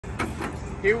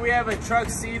Here we have a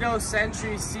Truxedo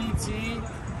Sentry CT.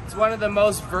 It's one of the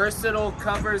most versatile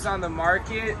covers on the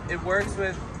market. It works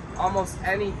with almost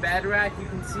any bed rack. You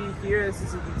can see here, this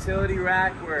is a utility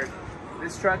rack where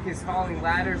this truck is hauling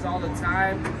ladders all the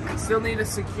time. Still need to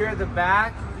secure the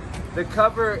back. The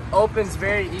cover opens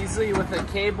very easily with a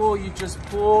cable. You just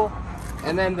pull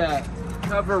and then the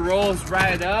cover rolls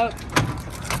right up.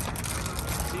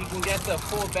 So you can get the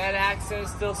full bed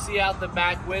access, still see out the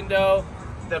back window.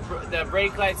 The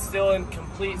brake light's still in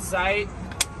complete sight.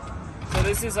 So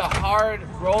this is a hard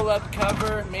roll-up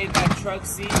cover made by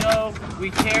Truxedo.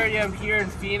 We carry them here in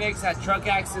Phoenix at Truck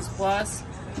Access Plus.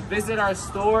 Visit our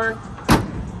store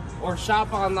or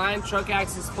shop online,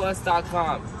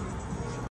 truckaccessplus.com.